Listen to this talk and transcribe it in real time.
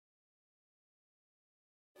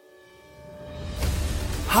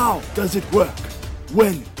How does it work?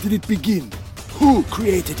 When did it begin? Who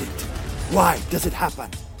created it? Why does it happen?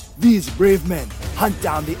 These brave men hunt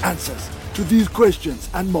down the answers to these questions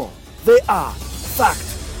and more. They are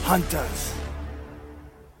Fact Hunters.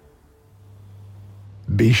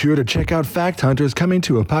 Be sure to check out Fact Hunters coming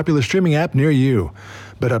to a popular streaming app near you.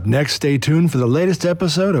 But up next, stay tuned for the latest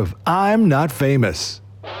episode of I'm Not Famous.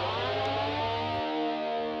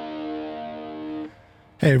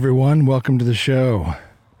 Hey everyone, welcome to the show.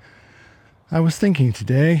 I was thinking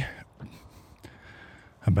today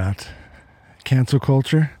about cancel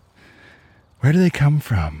culture. Where do they come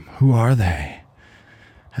from? Who are they?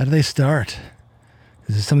 How do they start?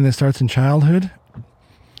 Is it something that starts in childhood?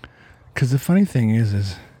 Because the funny thing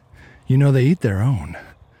is, they eat their own.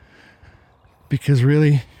 Because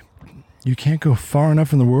really, you can't go far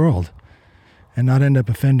enough in the world and not end up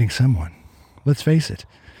offending someone. Let's face it.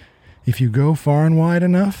 If you go far and wide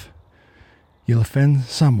enough, you'll offend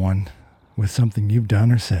someone with something you've done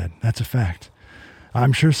or said. That's a fact.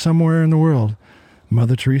 I'm sure somewhere in the world,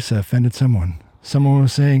 Mother Teresa offended someone. Someone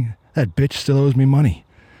was saying, that bitch still owes me money.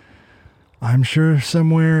 I'm sure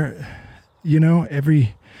somewhere,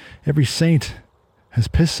 every saint has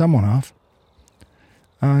pissed someone off.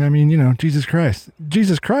 Jesus Christ.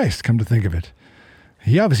 Jesus Christ, come to think of it.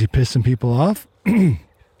 He obviously pissed some people off. It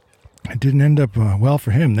didn't end up well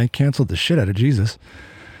for him. They canceled the shit out of Jesus.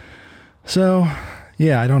 So,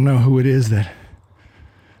 I don't know who it is that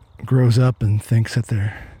grows up and thinks that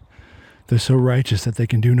they're so righteous that they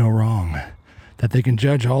can do no wrong, that they can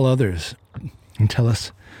judge all others and tell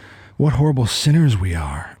us what horrible sinners we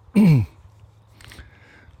are. I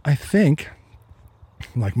think,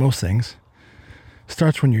 like most things,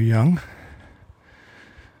 starts when you're young.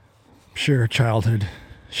 Sure, childhood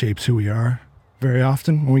shapes who we are very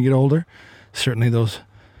often when we get older. Certainly those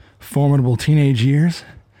formidable teenage years.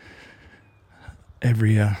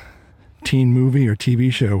 Every teen movie or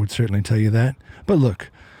TV show would certainly tell you that. But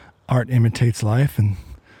look, art imitates life, and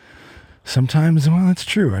sometimes, it's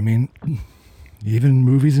true. Even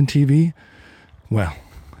movies and TV,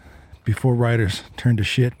 before writers turned to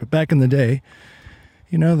shit, but back in the day,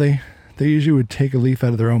 they usually would take a leaf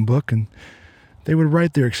out of their own book and they would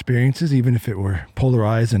write their experiences, even if it were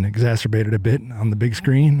polarized and exacerbated a bit on the big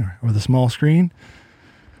screen or the small screen.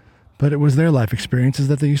 But it was their life experiences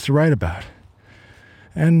that they used to write about.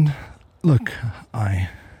 And look, I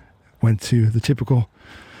went to the typical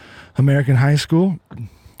American high school.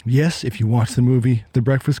 Yes, if you watch the movie The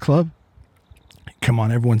Breakfast Club, come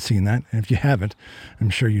on, everyone's seen that. And if you haven't, I'm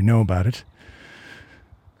sure you know about it.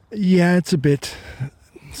 Yeah, it's a bit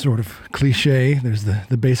sort of cliche. There's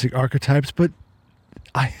the basic archetypes, but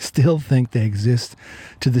I still think they exist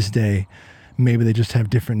to this day. Maybe they just have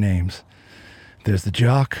different names. There's the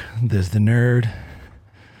jock, there's the nerd,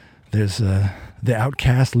 there's the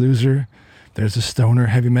outcast loser, there's the stoner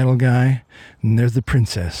heavy metal guy, and there's the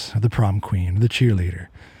princess, or the prom queen, or the cheerleader.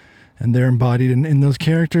 And they're embodied in those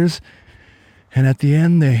characters. And at the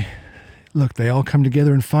end, they all come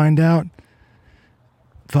together and find out,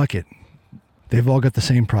 fuck it. They've all got the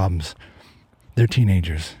same problems. They're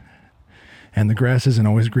teenagers. And the grass isn't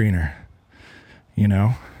always greener.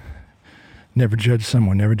 Never judge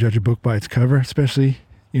someone. Never judge a book by its cover, especially,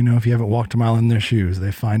 if you haven't walked a mile in their shoes.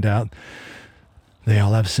 They find out they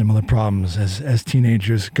all have similar problems as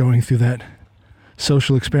teenagers going through that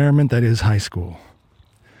social experiment that is high school.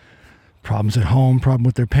 Problems at home, problem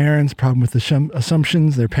with their parents, problem with the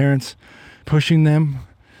assumptions, their parents pushing them.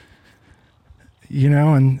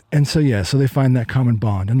 So they find that common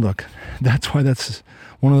bond. And look, that's why that's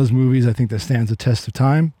one of those movies I think that stands the test of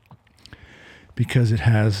time, because it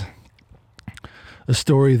has a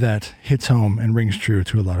story that hits home and rings true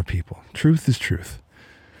to a lot of people. Truth is truth.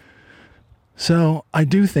 So I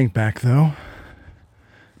do think back, though,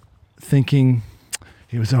 thinking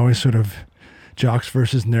it was always sort of jocks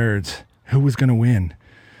versus nerds. Who was going to win?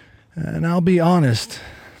 And I'll be honest,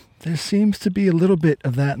 there seems to be a little bit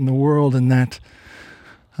of that in the world, and that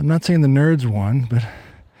I'm not saying the nerds won, but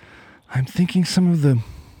I'm thinking some of the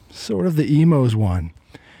sort of the emos won.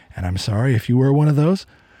 And I'm sorry if you were one of those.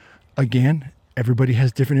 Again, everybody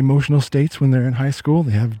has different emotional states when they're in high school.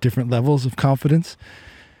 They have different levels of confidence.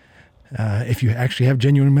 If you actually have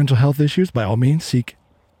genuine mental health issues, by all means, seek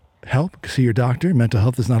help. See your doctor. Mental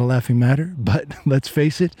health is not a laughing matter. But let's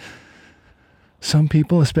face it, some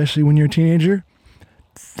people, especially when you're a teenager,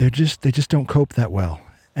 they just don't cope that well.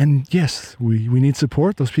 And yes, we need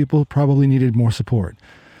support. Those people probably needed more support.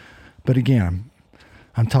 But again,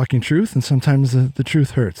 I'm talking truth, and sometimes the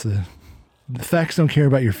truth hurts. The facts don't care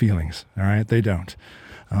about your feelings, all right? They don't.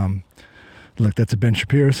 Look, that's a Ben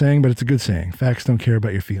Shapiro saying, but it's a good saying. Facts don't care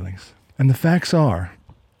about your feelings. And the facts are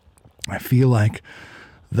I feel like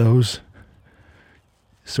those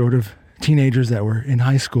sort of teenagers that were in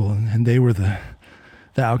high school and they were the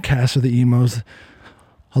outcasts or the emos,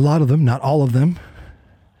 a lot of them, not all of them,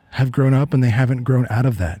 have grown up and they haven't grown out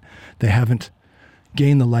of that. They haven't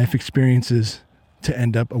gained the life experiences to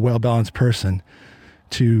end up a well-balanced person,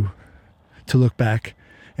 to look back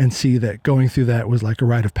and see that going through that was like a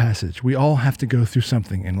rite of passage. We all have to go through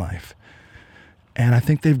something in life. And I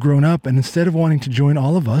think they've grown up, and instead of wanting to join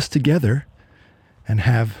all of us together and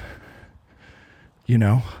have,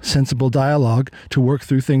 sensible dialogue to work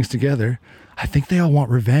through things together, I think they all want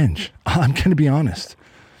revenge. I'm going to be honest.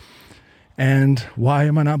 And why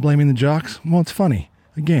am I not blaming the jocks? Well, it's funny.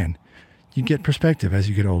 Again, you get perspective as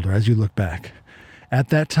you get older, as you look back. At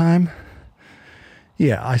that time,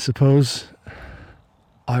 yeah, I suppose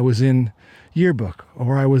I was in yearbook,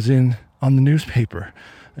 or I was on the newspaper,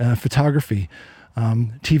 photography,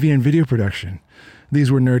 TV and video production. These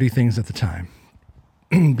were nerdy things at the time.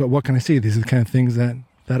 But what can I say? These are the kind of things that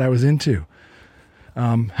I was into.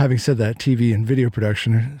 Having said that, TV and video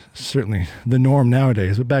production are certainly the norm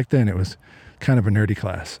nowadays, but back then it was kind of a nerdy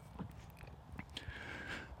class.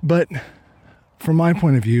 But from my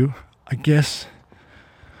point of view, I guess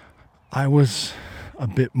I was a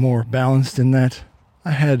bit more balanced in that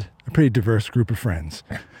I had a pretty diverse group of friends.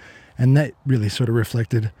 And that really sort of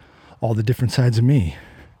reflected all the different sides of me.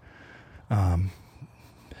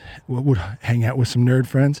 Would hang out with some nerd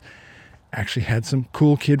friends, actually had some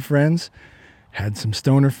cool kid friends, had some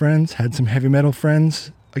stoner friends, had some heavy metal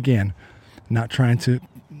friends. Again, not trying to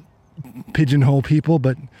pigeonhole people,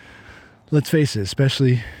 but let's face it,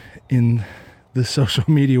 especially in the social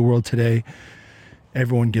media world today,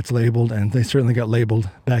 everyone gets labeled, and they certainly got labeled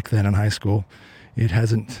back then in high school.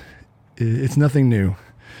 It's nothing new.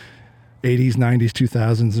 80s, 90s,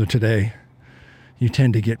 2000s, or today, you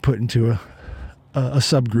tend to get put into a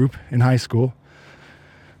subgroup in high school.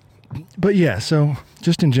 But yeah, so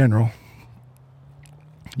just in general,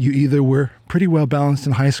 you either were pretty well balanced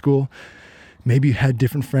in high school, maybe you had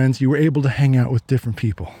different friends, you were able to hang out with different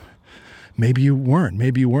people. Maybe you weren't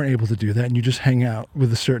able to do that and you just hang out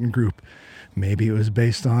with a certain group. Maybe it was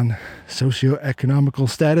based on socioeconomical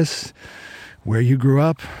status, where you grew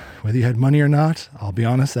up, whether you had money or not. I'll be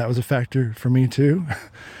honest, that was a factor for me too.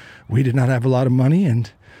 We did not have a lot of money,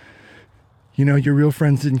 and your real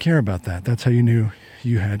friends didn't care about that. That's how you knew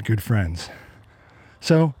you had good friends.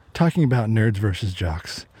 So, talking about nerds versus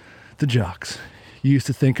jocks. The jocks. You used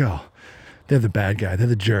to think, oh, they're the bad guy, they're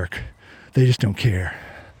the jerk. They just don't care.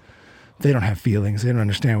 They don't have feelings, they don't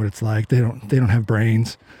understand what it's like, they don't have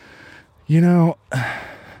brains. A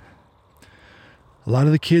lot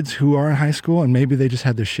of the kids who are in high school, and maybe they just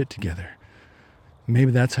had their shit together.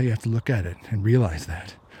 Maybe that's how you have to look at it and realize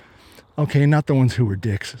that. Okay, not the ones who were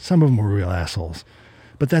dicks. Some of them were real assholes.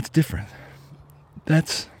 But that's different.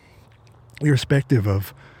 That's irrespective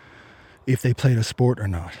of if they played a sport or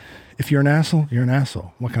not. If you're an asshole, you're an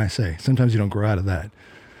asshole. What can I say? Sometimes you don't grow out of that.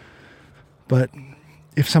 But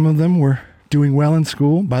if some of them were doing well in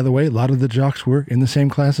school, by the way, a lot of the jocks were in the same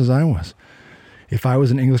class as I was. If I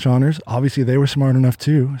was in English honors, obviously they were smart enough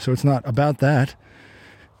too. So it's not about that.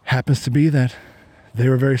 Happens to be that they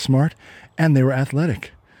were very smart and they were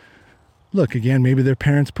athletic. Look, again, maybe their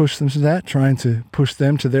parents pushed them to that, trying to push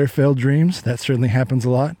them to their failed dreams. That certainly happens a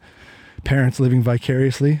lot. Parents living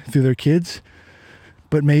vicariously through their kids.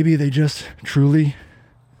 But maybe they just truly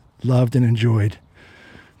loved and enjoyed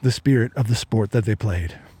the spirit of the sport that they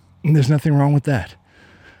played. And there's nothing wrong with that.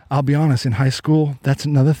 I'll be honest, in high school, that's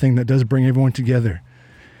another thing that does bring everyone together.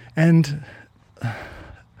 And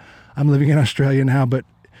I'm living in Australia now, but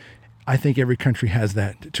I think every country has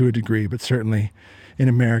that to a degree. But certainly in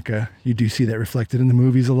America, you do see that reflected in the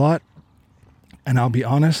movies a lot. And I'll be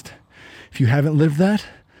honest, if you haven't lived that,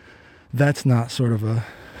 that's not sort of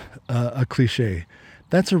a cliche.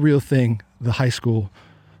 That's a real thing, the high school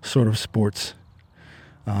sort of sports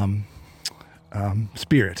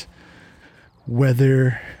spirit.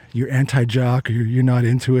 Whether you're anti-jock or you're not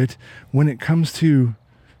into it, when it comes to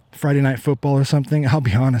Friday night football or something, I'll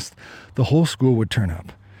be honest, the whole school would turn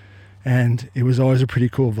up. And it was always a pretty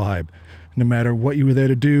cool vibe. No matter what you were there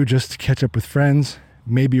to do, just to catch up with friends.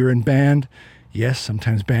 Maybe you're in band. Yes,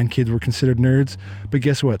 sometimes band kids were considered nerds, but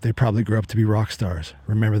guess what? They probably grew up to be rock stars.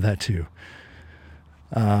 Remember that too.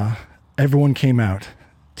 Everyone came out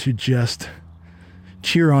to just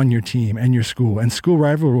cheer on your team and your school. And school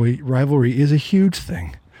rivalry is a huge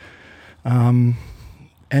thing. And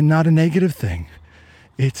not a negative thing.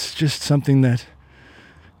 It's just something that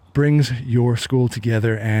brings your school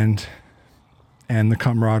together and the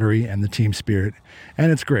camaraderie and the team spirit.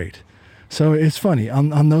 And it's great. So it's funny.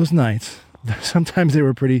 On those nights, sometimes they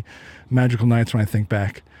were pretty magical nights when I think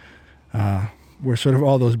back, where sort of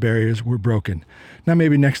all those barriers were broken. Now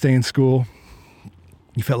maybe next day in school,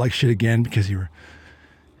 you felt like shit again because you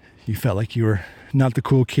felt like you were not the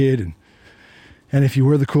cool kid, and if you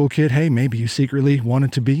were the cool kid, hey, maybe you secretly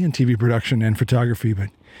wanted to be in TV production and photography, but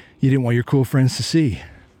you didn't want your cool friends to see.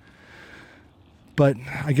 But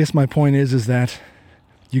I guess my point is that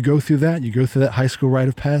you go through that high school rite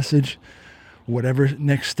of passage, whatever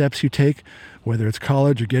next steps you take, whether it's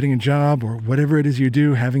college or getting a job or whatever it is you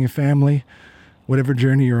do, having a family, whatever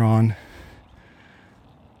journey you're on,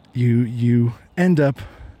 you end up,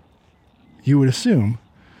 you would assume,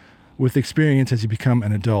 with experience as you become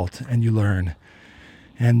an adult and you learn.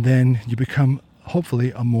 And then you become,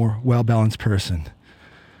 hopefully, a more well-balanced person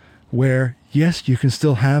where, yes, you can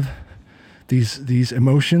still have these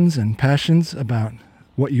emotions and passions about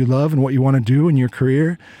what you love and what you want to do in your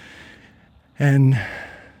career. And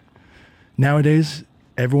nowadays,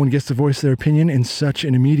 everyone gets to voice their opinion in such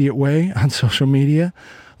an immediate way on social media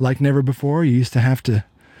like never before. You used to have to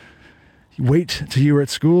wait till you were at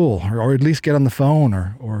school or at least get on the phone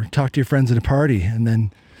or talk to your friends at a party, and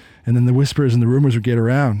then the whispers and the rumors would get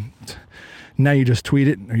around. Now you just tweet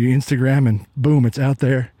it or you Instagram and boom, it's out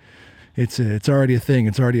there. It's already a thing.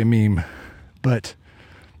 It's already a meme. But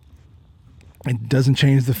it doesn't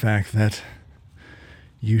change the fact that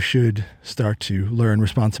you should start to learn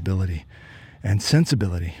responsibility and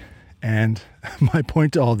sensibility. And my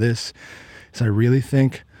point to all this is I really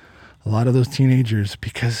think a lot of those teenagers,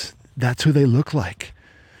 because that's who they look like.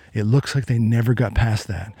 It looks like they never got past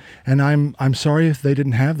that. And I'm sorry if they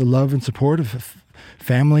didn't have the love and support of a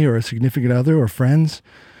family or a significant other or friends.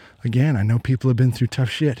 Again, I know people have been through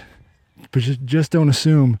tough shit. But just don't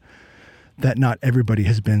assume that not everybody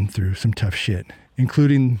has been through some tough shit,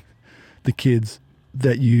 including the kids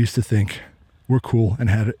that you used to think were cool and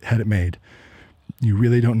had it made. You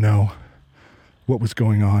really don't know what was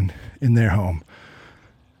going on in their home,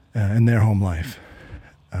 in their home life,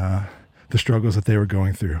 the struggles that they were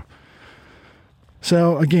going through.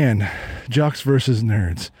 So again, jocks versus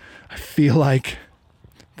nerds. I feel like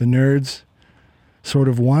the nerds sort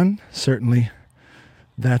of won. Certainly,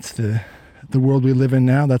 that's the world we live in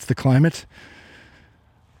now. That's the climate.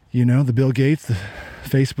 You know, the Bill Gates, the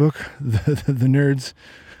Facebook, the nerds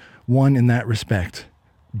won in that respect.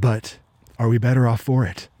 But are we better off for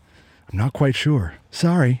it? I'm not quite sure.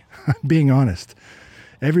 Sorry, I'm being honest.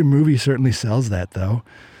 Every movie certainly sells that, though.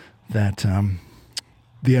 That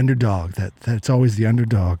the underdog, that it's always the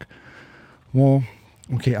underdog. Well,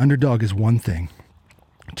 okay, underdog is one thing.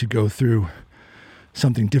 To go through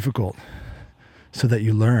something difficult so that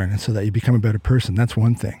you learn and so that you become a better person, that's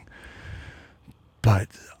one thing. But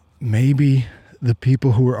maybe the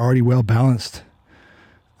people who are already well balanced,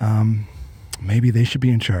 maybe they should be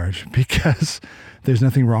in charge, because there's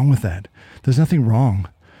nothing wrong with that. There's nothing wrong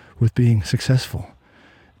with being successful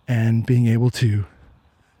and being able to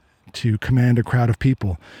command a crowd of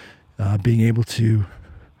people, being able to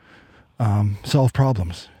solve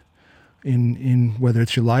problems in whether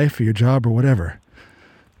it's your life or your job or whatever.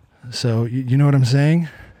 So you know what I'm saying?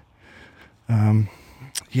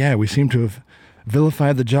 Yeah, we seem to have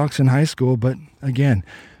vilified the jocks in high school, but again,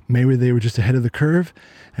 maybe they were just ahead of the curve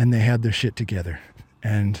and they had their shit together,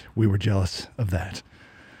 and we were jealous of that.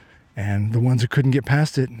 And the ones who couldn't get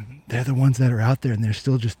past it, they're the ones that are out there and they're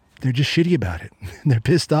just shitty about it. They're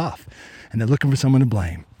pissed off and they're looking for someone to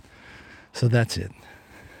blame. So that's it.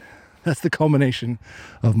 That's the culmination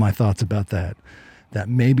of my thoughts about that. That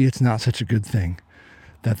maybe it's not such a good thing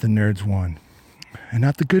that the nerds won. And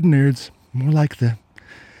not the good nerds, more like the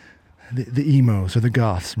emos or the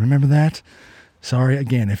goths. Remember that? Sorry,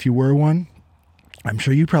 again, if you were one, I'm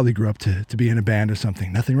sure you probably grew up to be in a band or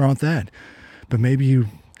something. Nothing wrong with that. But maybe you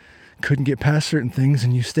couldn't get past certain things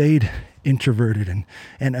and you stayed introverted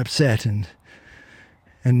and upset, and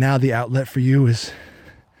now the outlet for you is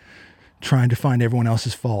trying to find everyone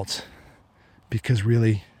else's faults, because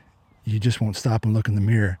really you just won't stop and look in the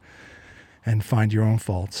mirror and find your own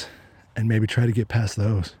faults and maybe try to get past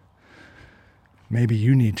those. Maybe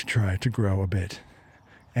you need to try to grow a bit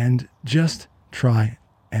and just try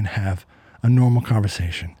and have a normal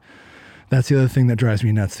conversation. That's the other thing that drives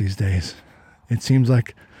me nuts these days. It seems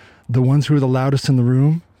like the ones who are the loudest in the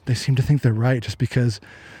room, they seem to think they're right just because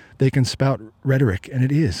they can spout rhetoric, and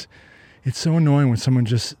it is. It's so annoying when someone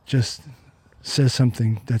just says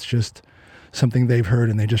something that's just something they've heard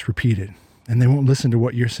and they just repeat it, and they won't listen to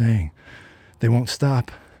what you're saying. They won't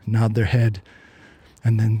stop, nod their head,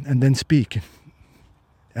 and then speak.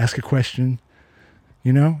 Ask a question.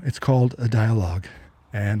 You know, it's called a dialogue.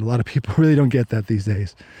 And a lot of people really don't get that these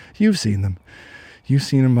days. You've seen them. You've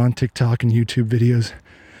seen them on TikTok and YouTube videos.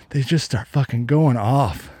 They just start fucking going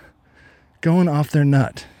off their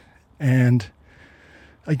nut. And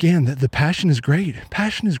again, the passion is great.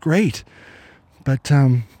 Passion is great, but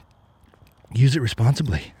use it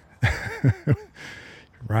responsibly,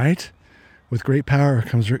 right? With great power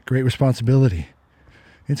comes great responsibility.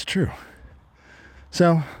 It's true.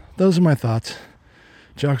 So those are my thoughts.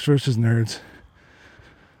 Jocks versus nerds.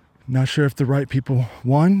 Not sure if the right people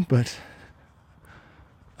won, but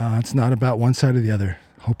it's not about one side or the other.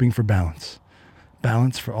 Hoping for balance.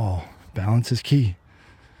 Balance for all. Balance is key.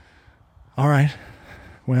 All right.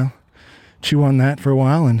 Well, chew on that for a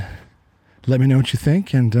while and let me know what you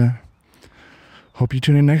think, and hope you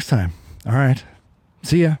tune in next time. All right.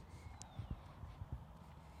 See ya.